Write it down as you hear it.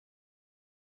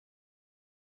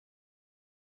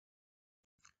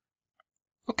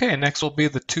Okay, next will be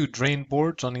the two drain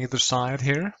boards on either side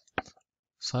here.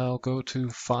 So I'll go to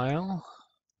File,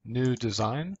 New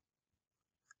Design,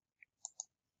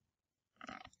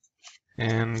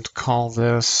 and call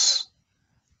this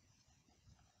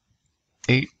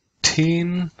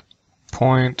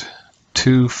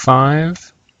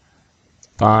 18.25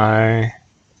 by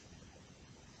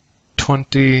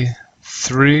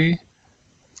 23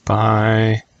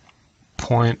 by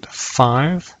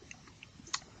 0.5.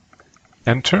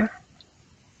 Enter.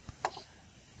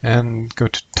 And go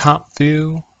to Top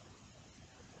View,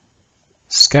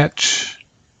 Sketch,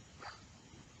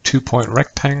 2-point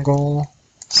rectangle,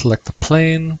 select the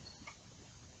plane,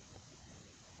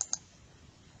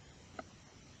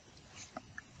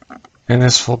 and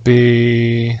this will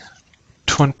be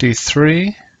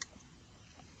 23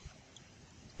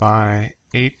 by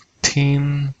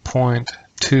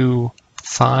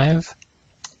 18.25.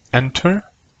 Enter.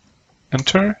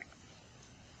 Enter.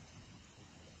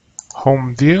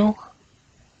 Home view.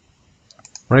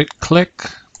 Right click,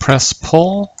 press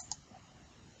pull.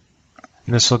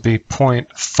 And this will be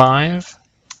 0.5.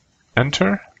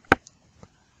 Enter.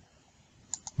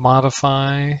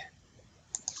 Modify.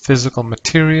 Physical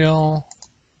material.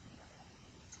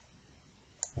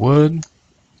 Wood.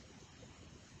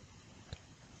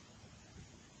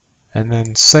 And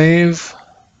then save.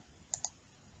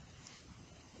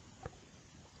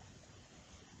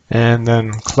 And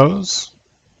then close.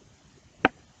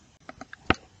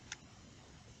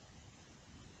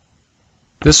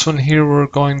 This one here we're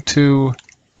going to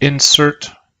insert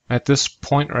at this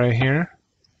point right here.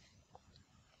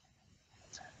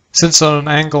 Since on an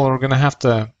angle we're going to have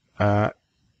to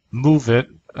move it,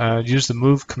 use the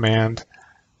move command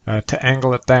to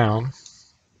angle it down.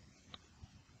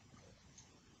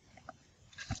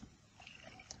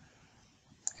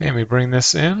 Okay, we bring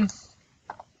this in.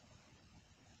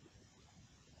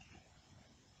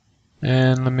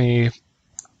 And let me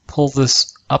pull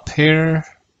this up here.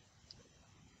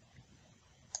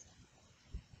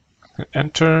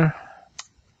 Enter.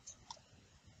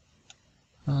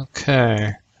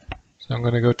 Okay, so I'm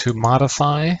going to go to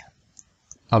Modify,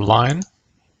 Align,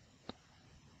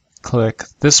 click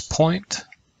this point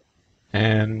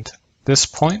and this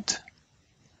point,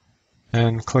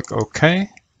 and click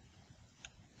OK.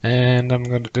 And I'm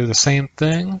going to do the same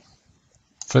thing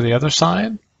for the other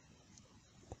side.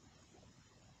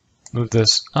 Move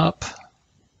this up,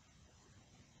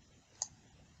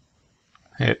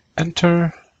 hit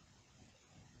Enter.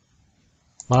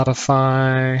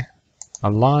 Modify,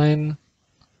 align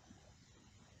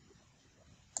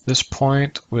this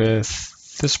point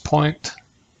with this point.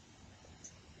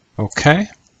 Okay.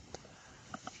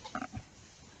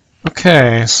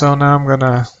 Okay, so now I'm going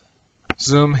to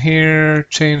zoom here,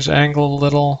 change the angle a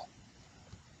little,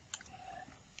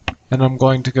 and I'm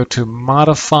going to go to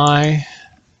Modify,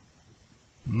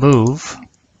 Move,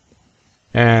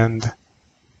 and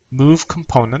Move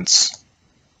Components.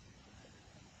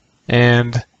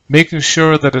 And making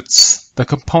sure that it's the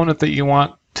component that you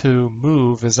want to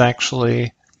move is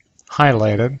actually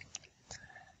highlighted,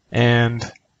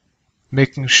 and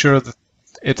making sure that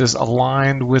it is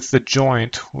aligned with the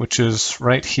joint, which is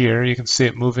right here. You can see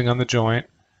it moving on the joint.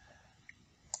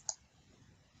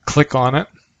 Click on it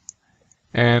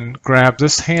and grab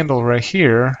this handle right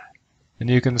here, and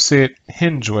you can see it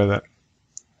hinge with it.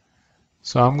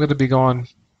 So I'm going to be going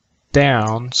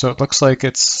down, so it looks like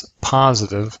it's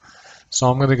positive. So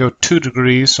I'm going to go 2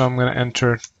 degrees, so I'm going to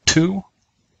enter 2,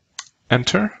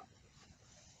 enter.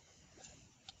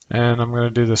 And I'm going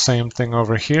to do the same thing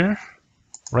over here.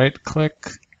 Right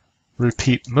click,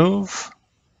 repeat move,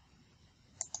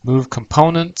 move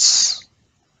components,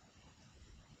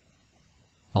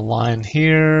 align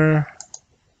here,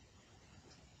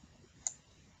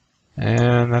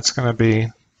 and that's going to be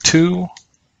 2,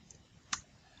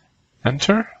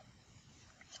 enter.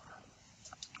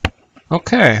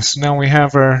 Okay, so now we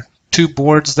have our 2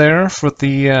 boards there for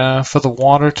the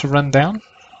water to run down.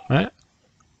 Right?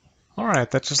 All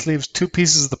right, that just leaves 2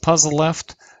 pieces of the puzzle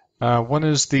left. One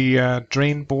is the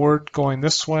drain board going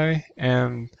this way,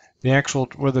 and the actual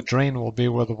where the drain will be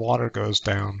where the water goes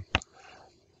down.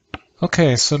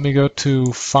 Okay, so let me go to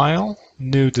File,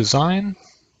 New Design.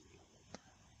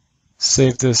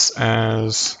 Save this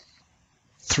as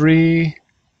 3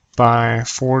 by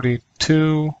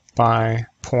 42 by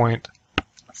 0.5.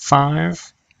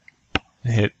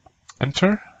 Hit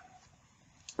Enter.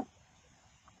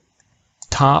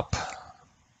 Top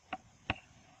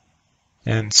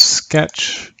and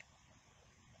Sketch,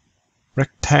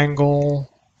 rectangle,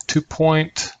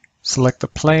 2-point, select the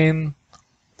plane.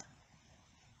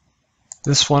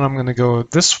 This one I'm going to go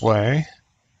this way,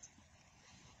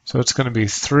 So it's going to be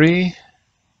 3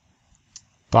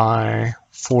 by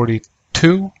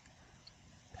 42.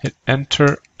 Hit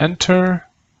enter, enter.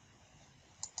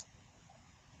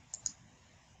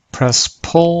 Press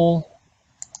pull.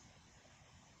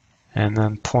 And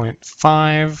then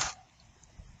 0.5.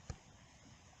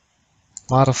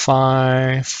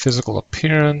 Modify physical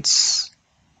appearance.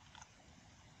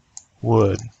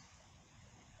 Wood.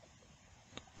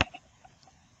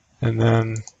 And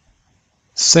then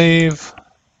save.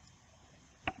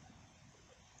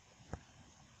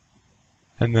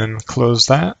 And then close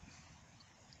that.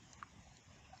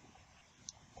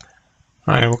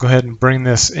 All right, we'll go ahead and bring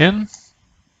this in.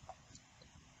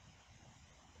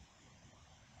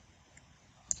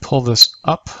 Pull this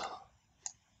up.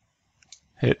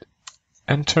 Hit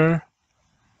enter.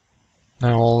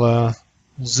 Now we'll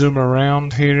zoom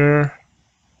around here.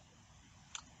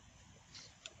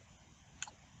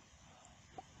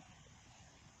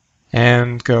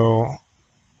 And go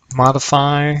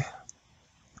modify,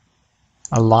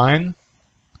 align.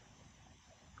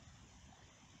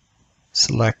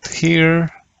 Select here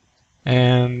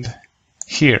and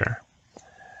here.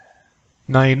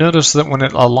 Now you notice that when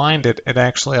it aligned it, it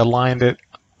actually aligned it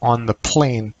on the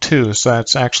plane too. So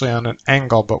that's actually on an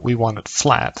angle, but we want it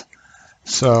flat.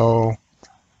 So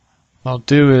what I'll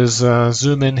do is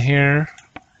zoom in here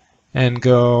and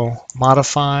go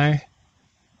modify,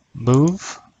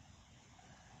 move,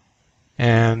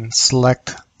 and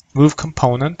select move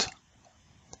component.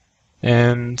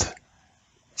 And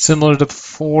similar to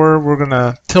before, we're going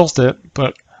to tilt it,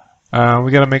 but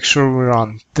we got to make sure we're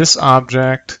on this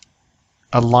object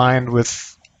aligned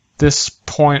with this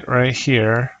point right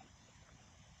here.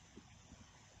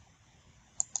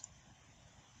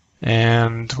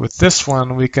 And with this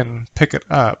one, we can pick it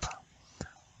up.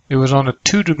 It was on a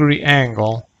 2-degree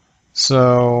angle,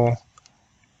 so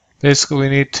basically we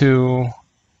need to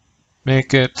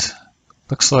make it,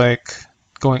 looks like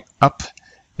going up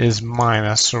is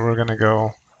minus, so we're going to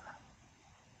go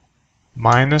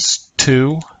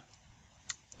 -2,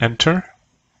 enter,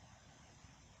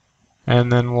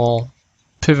 and then we'll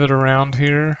pivot around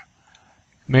here,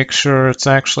 make sure it's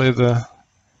actually the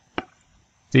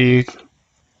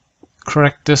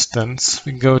correct distance.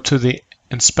 We can go to the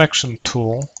inspection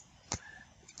tool,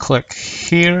 click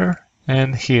here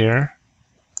and here,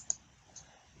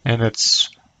 and it's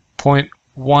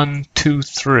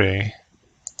 0.123.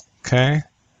 Okay,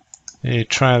 you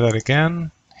try that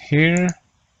again. Here,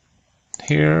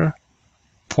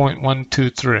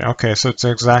 0.123. Okay, so it's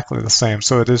exactly the same.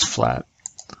 So it is flat.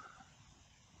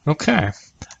 Okay,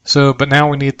 so but now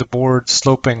we need the board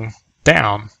sloping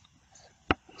down.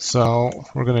 So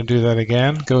we're going to do that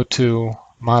again. Go to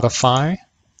modify,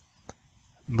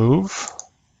 move,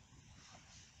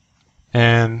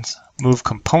 and move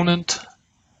component.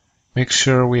 Make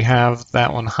sure we have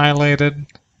that one highlighted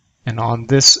and on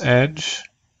this edge.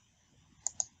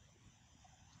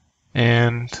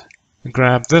 And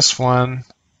grab this one.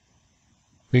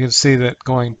 We can see that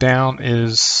going down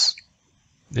is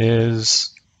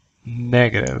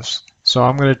negatives. So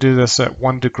I'm going to do this at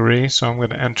 1 degree. So I'm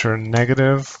going to enter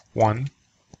 -1,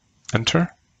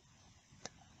 enter.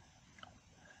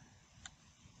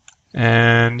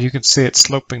 And you can see it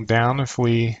sloping down if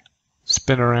we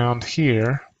spin around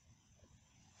here.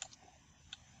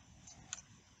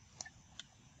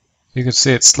 You can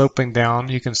see it sloping down.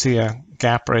 You can see a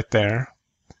gap right there.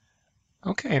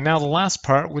 Okay, now the last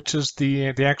part, which is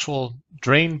the actual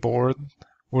drain board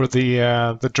where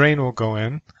the drain will go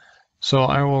in. So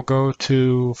I will go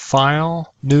to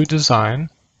File, New Design,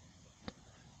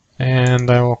 and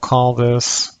I will call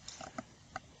this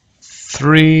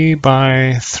 3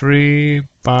 by 3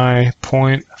 by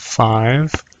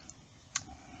 0.5.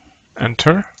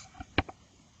 Enter.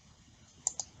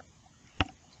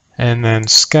 And then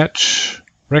sketch,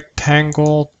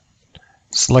 rectangle,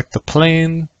 select the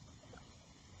plane.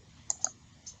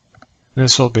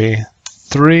 This will be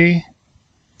 3,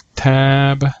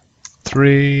 tab,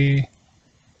 3,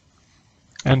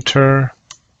 enter,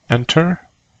 enter.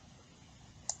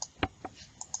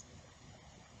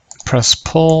 Press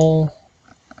pull,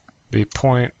 be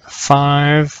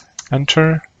 0.5,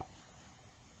 enter.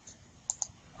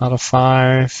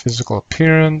 Modify physical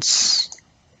appearance.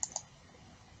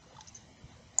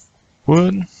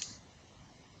 Wood.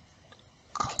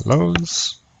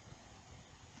 Close.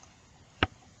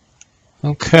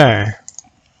 Okay.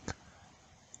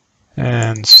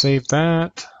 And save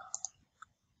that.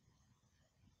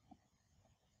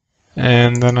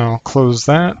 And then I'll close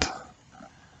that.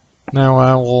 Now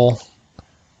I will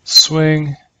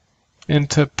swing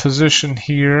into position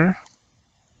here.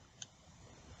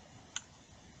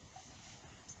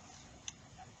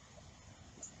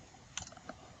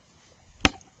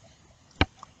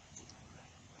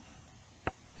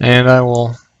 And I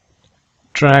will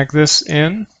drag this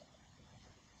in.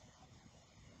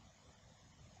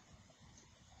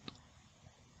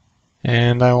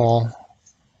 And I will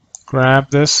grab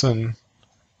this and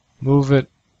move it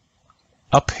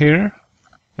up here.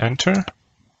 Enter.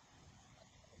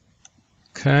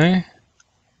 Okay.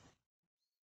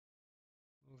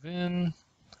 Move in.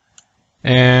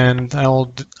 And I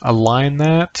will align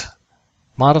that.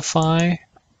 Modify.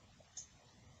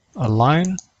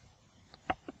 Align.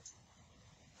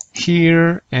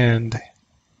 Here and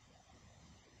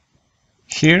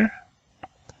here.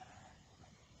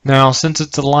 Now, since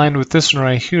it's aligned with this one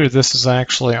right here, this is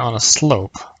actually on a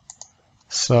slope.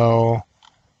 So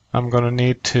I'm going to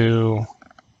need to let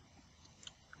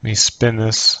me spin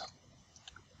this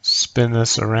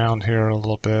around here a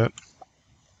little bit.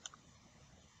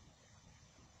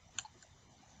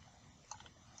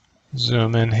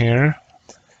 Zoom in here.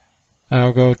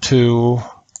 I'll go to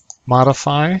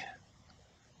Modify,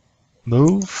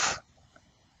 Move,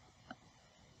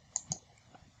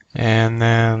 and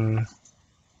then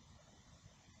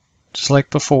just like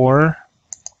before,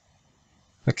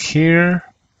 look here,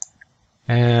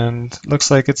 and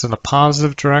looks like it's in a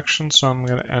positive direction, so I'm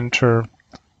going to enter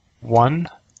 1,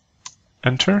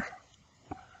 enter,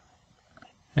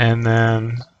 and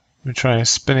then let me try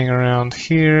spinning around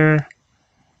here.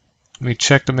 Let me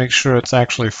check to make sure it's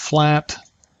actually flat.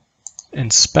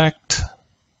 Inspect.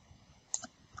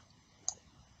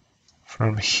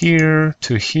 From here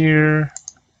to here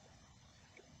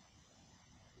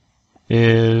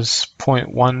is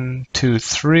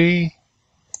 0.123.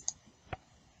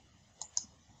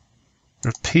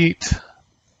 Repeat.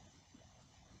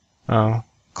 Oh,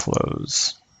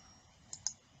 close.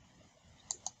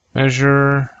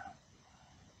 Measure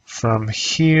from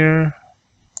here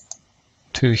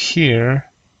to here.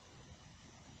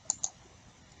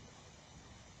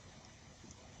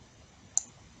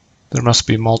 There must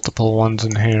be multiple ones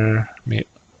in here. Let me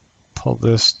pull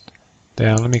this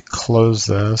down. Let me close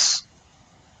this.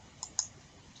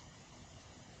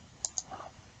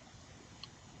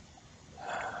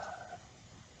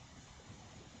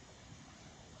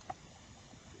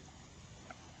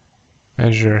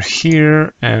 Measure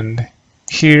here and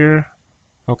here.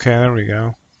 Okay, there we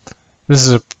go. This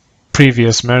is a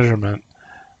previous measurement.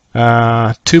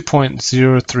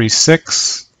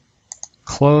 2.036.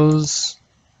 Close.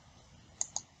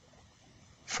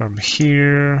 From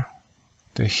here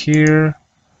to here,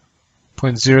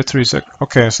 0.036.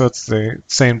 Okay, so it's the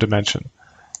same dimension.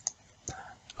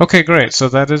 Okay, great. So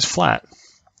that is flat.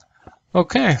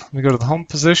 Okay, let me go to the home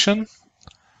position.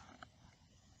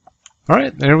 All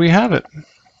right, there we have it.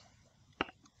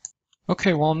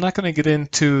 Okay, well, I'm not going to get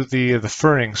into the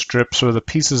furring strips or the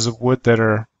pieces of wood that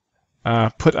are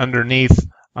put underneath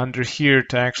under here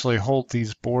to actually hold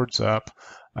these boards up.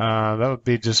 That would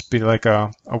be like a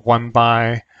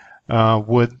 1x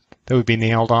wood that would be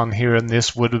nailed on here, and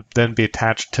this would then be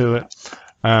attached to it.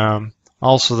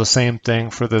 Also the same thing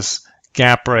for this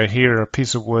gap right here, a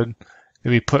piece of wood to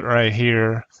be put right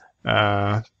here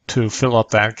to fill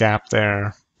up that gap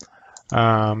there.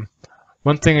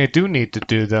 One thing I do need to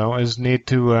do though is need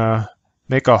to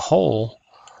make a hole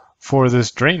for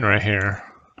this drain right here.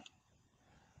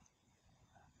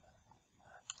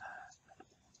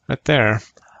 Right there.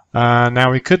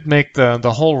 Now we could make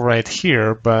the hole right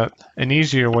here, but an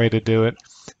easier way to do it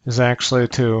is actually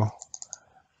to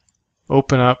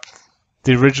open up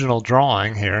the original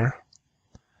drawing here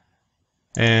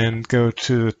and go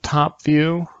to top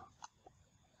view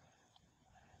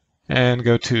and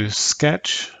go to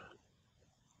sketch,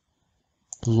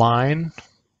 line,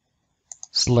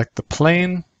 select the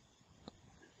plane,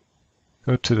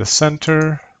 go to the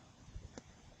center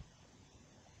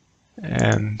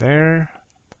and there,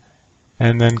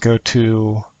 and then go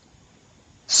to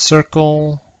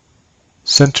circle,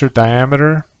 center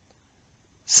diameter,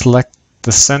 select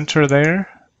the center there,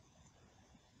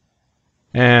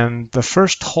 and the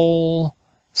first hole,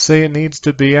 say it needs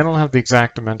to be, I don't have the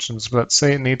exact dimensions, but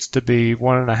say it needs to be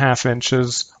 1.5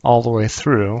 inches all the way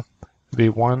through, it'd be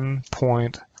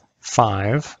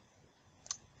 1.5,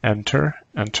 enter,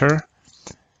 enter,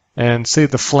 and say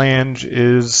the flange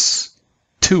is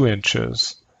 2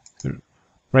 inches.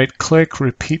 Right click,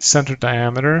 repeat center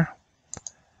diameter,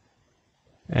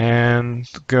 and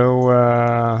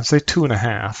go, say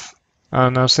 2.5.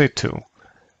 No, say 2.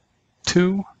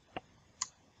 2,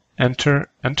 enter,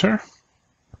 enter.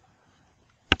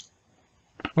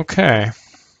 Okay,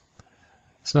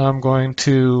 so I'm going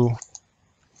to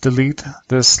delete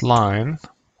this line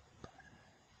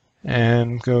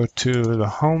and go to the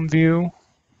home view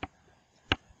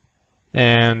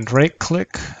and right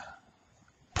click,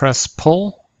 press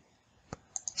pull,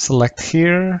 select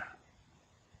here,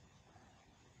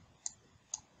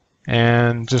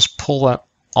 and just pull that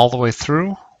all the way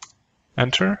through,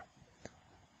 enter,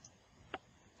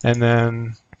 and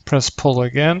then press pull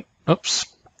again. Oops.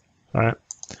 All right.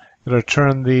 It'll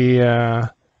turn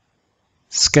the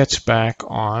sketch back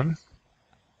on.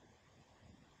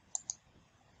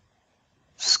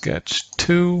 Sketch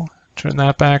 2, turn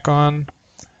that back on.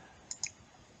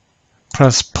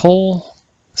 Press pull,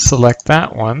 select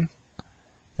that one,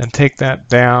 and take that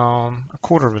down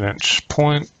 1/4 of an inch,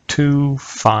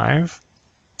 0.25.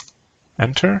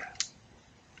 Enter.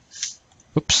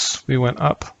 Oops, we went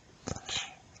up.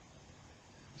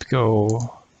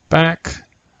 Go back,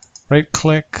 right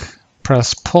click,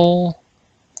 press pull,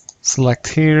 select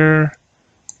here.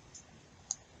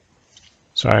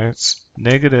 Sorry, it's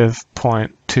negative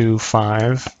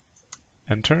 0.25.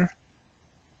 Enter,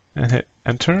 and hit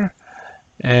enter.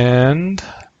 And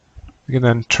we can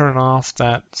then turn off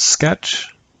that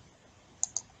sketch.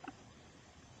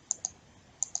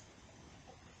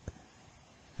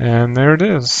 And there it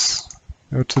is.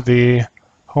 Go to the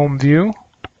home view.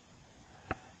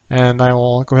 And I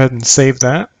will go ahead and save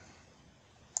that.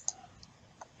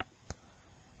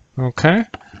 Okay.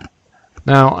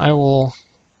 Now I will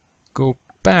go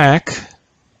back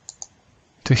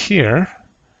to here.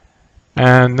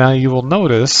 And now you will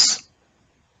notice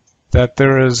that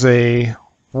there is a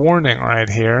warning right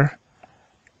here.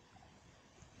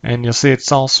 And you'll see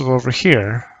it's also over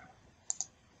here.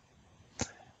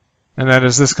 And that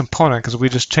is this component, because we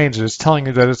just changed it. It's telling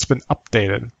you that it's been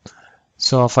updated.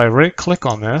 So if I right click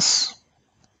on this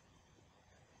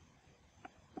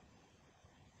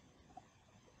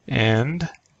and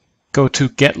go to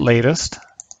Get Latest,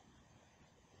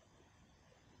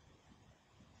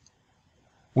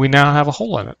 we now have a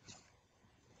hole in it.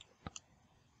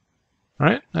 All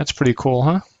right, that's pretty cool,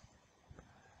 huh?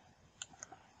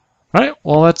 All right,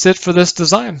 well, that's it for this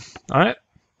design. All right,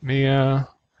 let me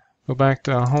go back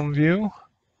to home view.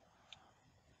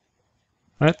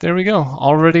 All right, there we go,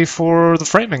 all ready for the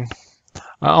framing.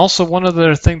 Also, one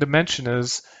other thing to mention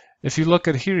is, if you look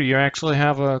at here, you actually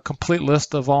have a complete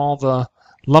list of all the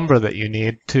lumber that you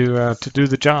need to do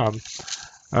the job.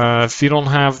 If you don't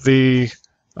have the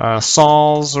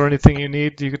saws or anything you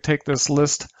need, you could take this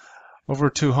list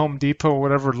over to Home Depot or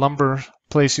whatever lumber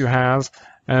place you have,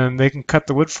 and they can cut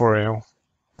the wood for you. All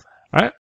right.